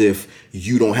 as if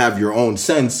you don't have your own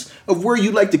sense of where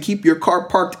you'd like to keep your car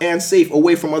parked and safe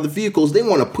away from other vehicles. They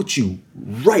want to put you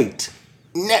right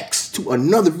next to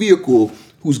another vehicle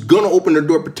who's going to open their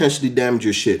door, potentially damage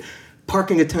your shit.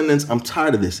 Parking attendants, I'm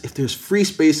tired of this. If there's free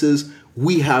spaces,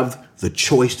 we have the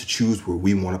choice to choose where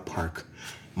we want to park.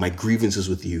 My grievance is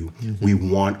with you. Mm-hmm. We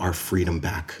want our freedom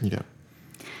back. Yeah.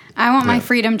 I want my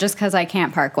freedom just because I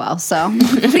can't park well. So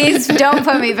please don't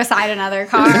put me beside another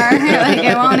car. Like,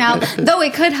 it won't help. Though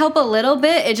it could help a little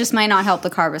bit. It just might not help the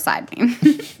car beside me.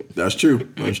 That's true.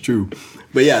 That's true.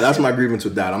 But yeah, that's my grievance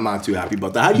with that. I'm not too happy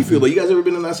about that. How do you feel? You guys ever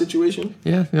been in that situation?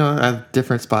 Yeah,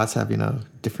 different spots have,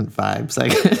 different vibes.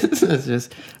 Like, it's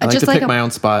just, I like to pick my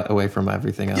own spot away from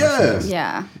everything else.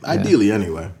 Yeah. Ideally,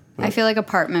 anyway. I feel like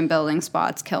apartment building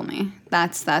spots kill me.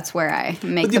 That's where I make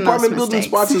the most mistakes. But the apartment building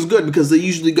spots is good because they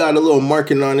usually got a little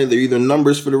marking on it. They're either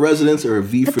numbers for the residents or a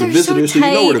V for the visitors, so you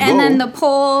know where to go. And then the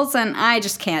poles, and I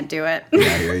just can't do it. Yeah,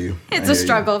 I hear you. It's a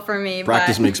struggle for me.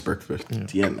 Practice makes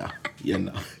perfect. Yeah,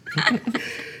 no.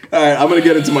 All right, I'm going to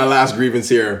get into my last grievance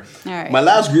here. All right. My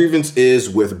last grievance is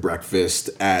with breakfast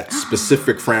at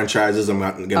specific franchises. I'm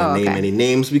not going to name any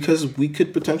names because we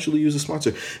could potentially use a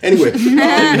sponsor. Anyway,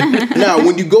 now,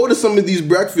 when you go to some of these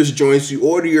breakfast joints, you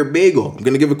order your bagel. I'm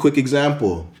going to give a quick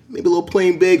example. Maybe a little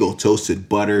plain bagel, toasted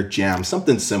butter, jam,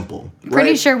 something simple.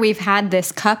 Pretty sure we've had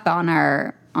this cup on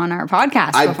our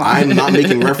podcast before. I'm not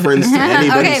making reference to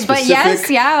anybody okay, specific. But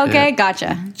yes, okay,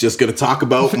 gotcha. Just gonna talk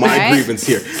about my grievance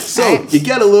here. So you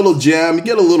get a little jam, you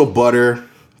get a little butter,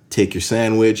 take your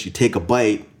sandwich, you take a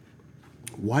bite.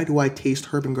 Why do I taste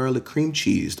herb and garlic cream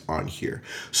cheese on here?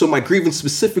 So my grievance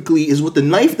specifically is with the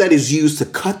knife that is used to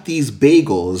cut these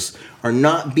bagels are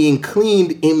not being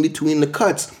cleaned in between the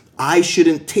cuts. I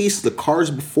shouldn't taste the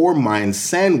Cars Before Mine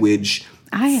sandwich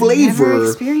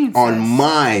flavor on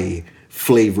my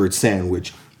flavored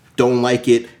sandwich. Don't like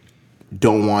it.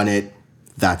 Don't want it.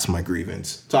 That's my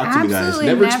grievance. Talk to me, guys.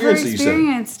 Never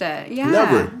experienced it. Yeah.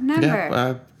 Never.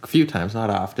 Yeah, a few times, not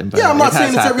often. But I'm not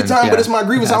saying it's every time, but it's my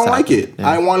grievance. I don't like it. Yeah.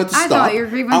 I want it to stop. I thought your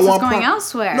grievance was going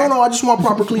elsewhere. No, I just want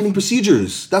proper cleaning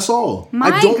procedures. That's all.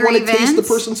 I don't want to taste the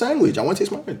person's sandwich. I want to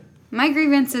taste mine. My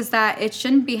grievance is that it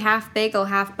shouldn't be half bagel,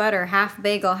 half butter, half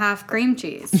bagel, half cream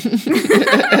cheese. Tell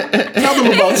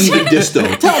them about even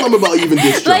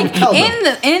distro. Like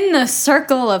in the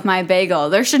circle of my bagel,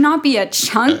 there should not be a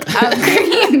chunk of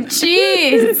cream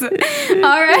cheese. All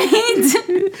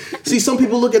right. See, some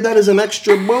people look at that as an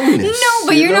extra bonus. No,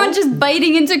 but you're not just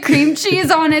biting into cream cheese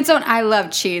on its own. I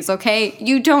love cheese. Okay,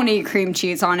 you don't eat cream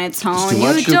cheese on its own. Too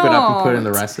much. Scoop it up and put in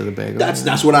the rest of the bagel.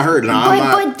 That's what I heard.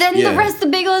 But then the rest of the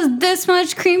bagel is this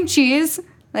much cream cheese,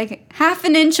 like half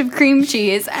an inch of cream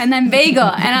cheese, and then bagel,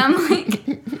 and I'm like,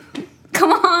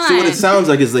 come on. So what it sounds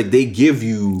like is like they give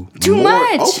you too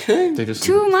much. Okay, they just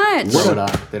too much. Throw it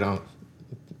on. They don't.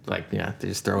 They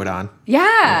just throw it on.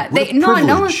 Yeah,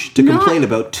 to complain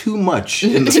about too much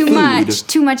in the food.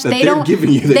 Too much. They don't give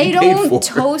you. They don't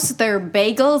toast their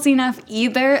bagels enough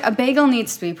either. A bagel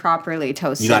needs to be properly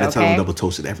toasted. You gotta tell them double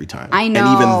toast it every time. I know.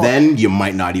 And even then, you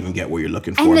might not even get what you're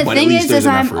looking for. And the but thing at least is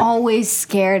an I'm effort. always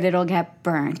scared it'll get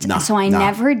burnt. So I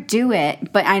never do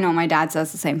it. But I know my dad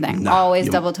says the same thing. Always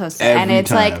double toast it. And it's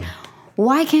time. like,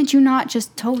 why can't you not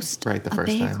just toast right the first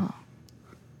bagel? time?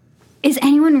 Is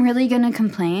anyone really going to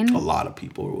complain? A lot of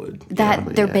people would.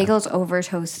 That their bagel's over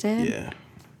toasted? Yeah.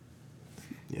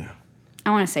 Yeah. I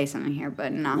want to say something here,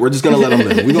 but no. We're just going to let them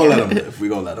live. We're going to let them live. We're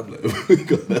going to let them live. We're going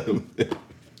to let them live.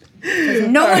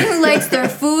 No one who likes their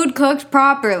food cooked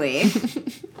properly,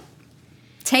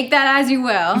 take that as you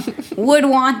will, would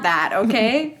want that,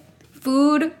 okay?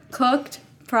 Food cooked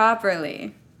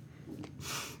properly.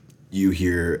 You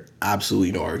hear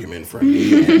absolutely no argument from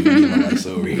me and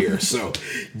Melissa over here. So,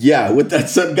 yeah, with that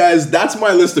said, guys, that's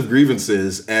my list of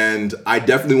grievances. And I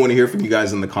definitely want to hear from you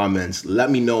guys in the comments. Let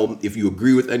me know if you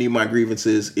agree with any of my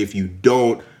grievances. If you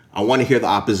don't, I want to hear the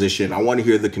opposition. I want to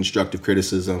hear the constructive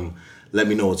criticism. Let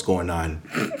me know what's going on.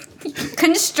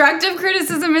 Constructive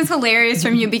criticism is hilarious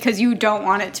from you because you don't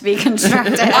want it to be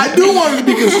constructive. I do want it to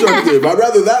be constructive. I'd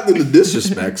rather that than the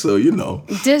disrespect. So, you know.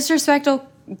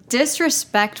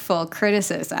 Disrespectful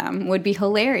criticism would be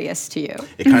hilarious to you.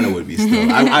 It kind of would be still.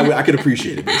 I could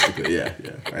appreciate it, basically. Yeah.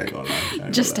 I ain't gonna lie.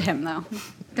 Just to him, though.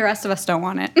 The rest of us don't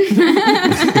want it.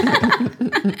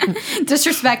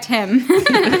 Disrespect him.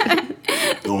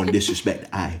 Don't disrespect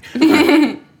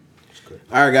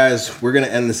All right, guys, we're going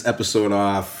to end this episode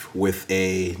off with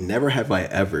a Never Have I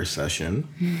Ever session.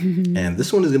 And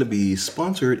this one is going to be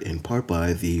sponsored in part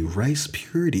by the Rice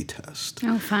Purity Test.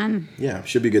 Oh, fun. Yeah,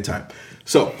 should be a good time.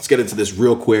 So let's get into this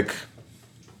real quick.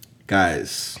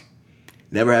 Guys,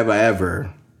 never have I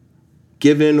ever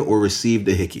given or received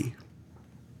a hickey.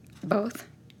 Both.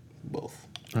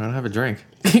 I don't have a drink.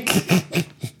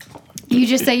 You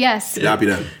just say yes. Yeah, I'll be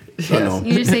done. Yes. I know.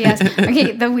 You just say yes.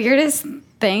 Okay, the weirdest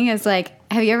thing is like,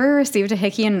 have you ever received a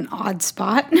hickey in an odd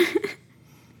spot?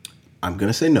 I'm going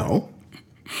to say no.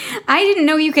 I didn't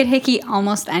know you could hickey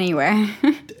almost anywhere.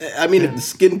 I mean, if the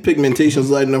skin pigmentation is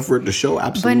light enough for it to show,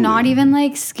 absolutely. But not even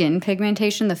like skin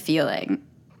pigmentation, the feeling.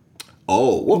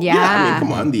 Oh, well, yeah. I mean,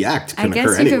 come on. The act can occur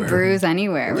anywhere. I guess you could bruise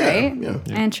anywhere, right? Yeah.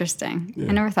 Interesting. Yeah.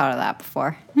 I never thought of that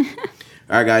before. All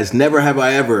right, guys. Never have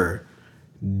I ever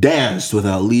danced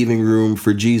without leaving room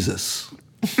for Jesus.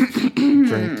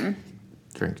 Drink.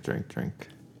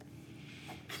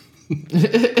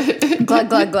 Glug,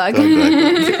 glug, glug.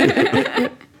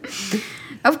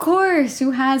 Of course,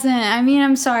 who hasn't? I mean,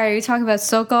 I'm sorry, we talk about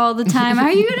soca all the time. How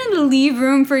are you going to leave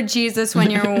room for Jesus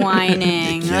when you're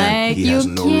whining? He has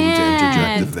no room to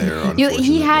interject if there, unfortunately.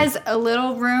 He has a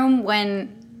little room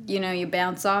when, you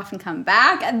bounce off and come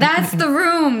back. That's the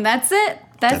room. That's it.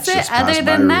 That's it. Other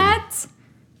than that,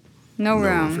 no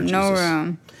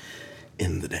room.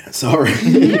 In the dance. All right.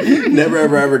 Never,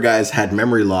 ever, guys, had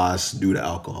memory loss due to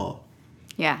alcohol.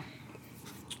 Yeah.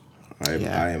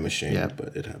 I am ashamed,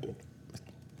 but it happened.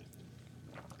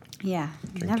 Yeah.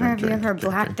 Never have you ever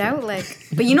blacked out? But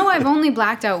I've only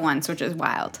blacked out once, which is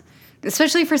wild.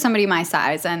 Especially for somebody my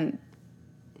size. And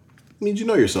I mean, you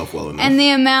know yourself well enough. And the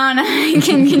amount I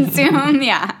can consume,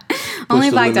 yeah.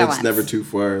 Only blacked out once. Never too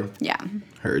far. Yeah.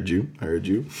 Heard you.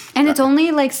 And it's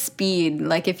only like speed.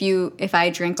 Like if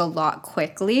I drink a lot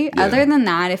quickly. Yeah. Other than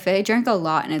that, if I drink a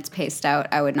lot and it's paced out,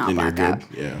 I would not black out.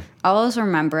 Yeah. I'll always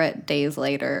remember it days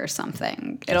later or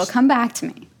something. It'll come back to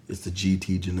me. It's the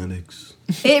GT genetics.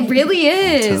 It really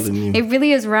is. It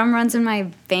really is. Rum runs in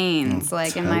my veins,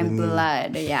 in my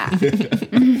blood. Yeah.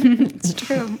 It's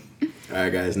true. All right,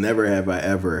 guys. Never have I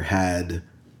ever had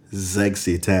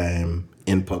sexy time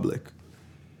in public.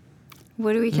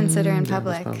 What do we consider in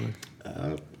public?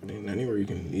 Anywhere you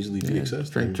can easily be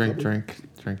accessed. Drink.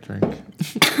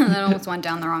 That almost went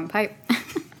down the wrong pipe.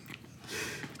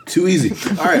 Too easy.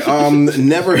 All right.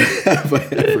 Never have I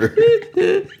ever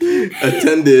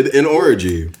attended an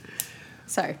orgy.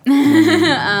 Sorry.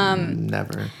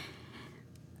 Never.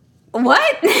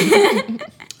 What?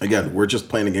 Again, we're just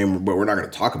playing a game, but we're not going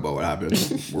to talk about what happened.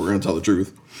 We're going to tell the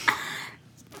truth.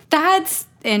 That's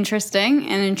interesting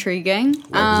and intriguing.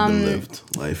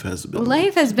 Life has been lived.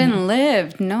 Life has been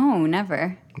lived. No,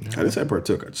 never. I didn't say I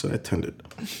partook. I said I attended.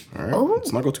 All right? Oh.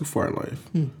 Let's not go too far in life.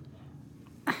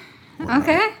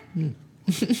 Okay.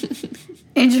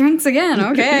 It drinks again.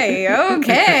 Okay.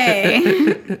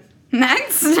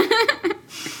 Next.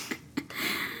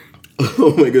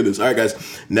 Oh my goodness. All right, guys.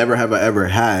 Never have I ever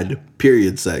had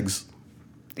period sex.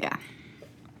 Yeah.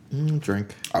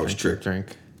 Drink. I was tricked.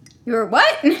 Drink. You were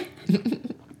what?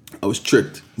 I was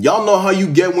tricked. Y'all know how you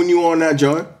get when you on that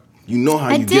joint? You know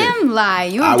how you get. A damn lie.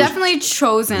 You were definitely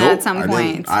chosen at some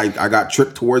point. I got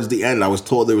tricked towards the end. I was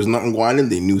told there was nothing going in.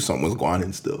 They knew something was going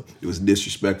in still. It was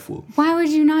disrespectful. Why would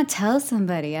you not tell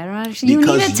somebody? I don't understand. You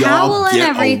need a towel and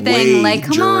everything.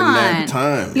 Come on. That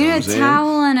time, you need a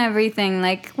towel and everything.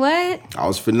 What? I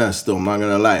was finessed still, I'm not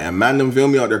going to lie. And man, them feel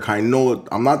me out there, I know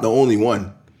I'm not the only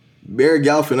one. Bare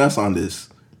gal finesse on this.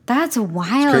 That's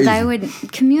wild.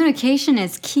 Communication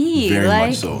is key. Very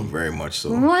much so. Very much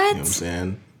so. What? You know what I'm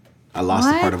saying? I lost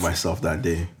a part of myself that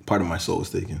day. Part of my soul was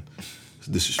taken.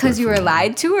 Because you were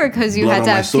lied to, or because you had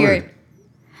to have period?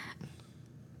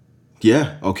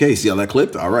 Yeah. Okay. See how that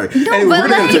clipped? All right. No, anyway,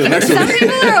 but like, some people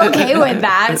are okay with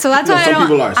that, so that's why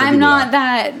I'm not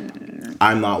that.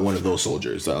 I'm not one of those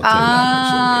soldiers. I'll tell you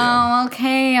that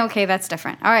much. Okay, that's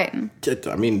different. All right.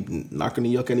 I mean, not gonna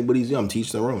yuck anybody's yum.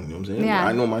 Teach their own. You know what I'm saying? Yeah.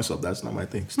 I know myself. That's not my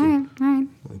thing. Still. All right.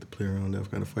 I like to play around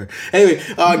that kind of fire. Anyway,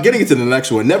 getting into the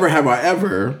next one. Never have I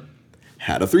ever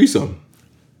had a threesome.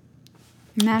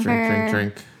 Never.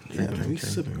 Drink.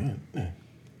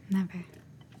 Never.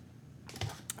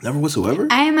 Never whatsoever?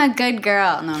 I am a good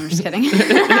girl. No, I'm just kidding. You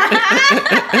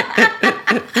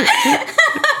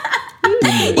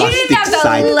didn't have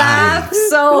to laugh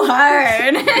so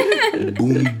hard.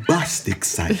 Boombastic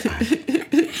side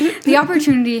eye. The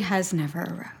opportunity has never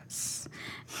arose.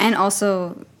 And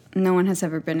also, no one has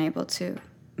ever been able to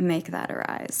make that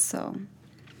arise. So,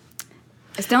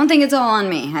 I don't think it's all on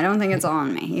me. You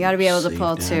got to be able to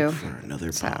pull two. For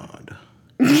another pod.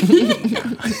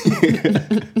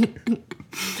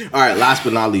 All right, last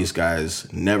but not least,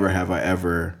 guys. Never have I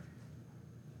ever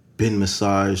been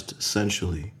massaged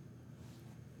sensually.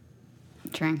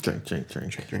 Drink.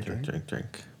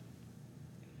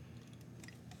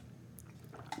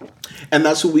 And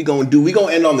that's what we gonna do. We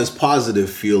gonna end on this positive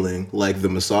feeling, like the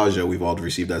massage that we've all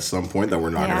received at some point that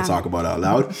we're not gonna talk about out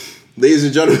loud. Ladies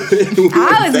and gentlemen,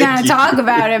 I was gonna talk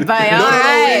about it, but all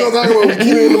right. No, we're gonna talk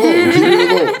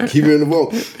about it. Keep it in the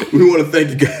vault. We want to thank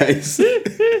you guys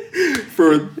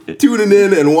for tuning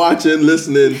in and watching,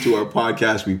 listening to our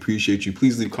podcast. We appreciate you.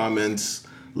 Please leave comments.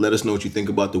 Let us know what you think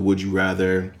about the Would You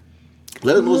Rather.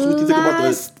 Let us know what you think about the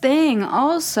last thing.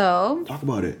 Also, talk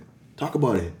about it.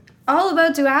 All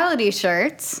About Duality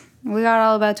shirts. We got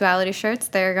All About Duality shirts.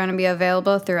 They're going to be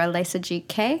available through Alyssa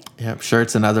GK. Yep,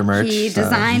 shirts and other merch. He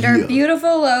designed our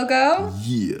beautiful logo.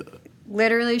 Yeah.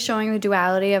 Literally showing the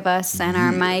duality of us and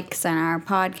our mics and our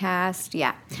podcast.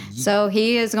 Yeah. So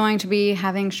he is going to be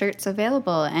having shirts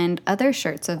available, and other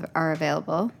shirts are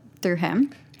available through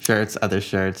him. Shirts, other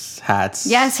shirts, hats.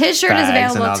 Yes, his shirt is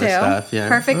available too. Stuff, yeah.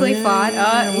 Perfectly flawed.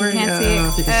 You can't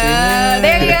see it.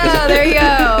 There you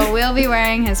go. We'll be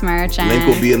wearing his merch. And link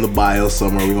will be in the bio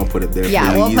somewhere. We're going to put it there.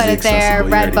 Yeah, we'll put it there.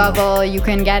 Redbubble. You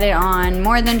can get it on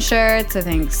more than shirts. I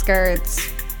think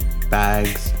skirts,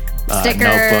 bags, stickers,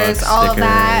 notebooks, all of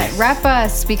that. Rep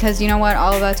us, because you know what?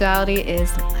 All About Duality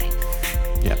is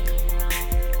life. Yep.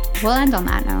 We'll end on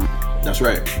that note. That's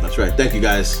right. Thank you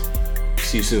guys.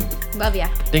 See you soon. Love ya.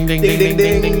 Ding, ding, ding, ding,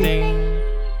 ding, ding, ding.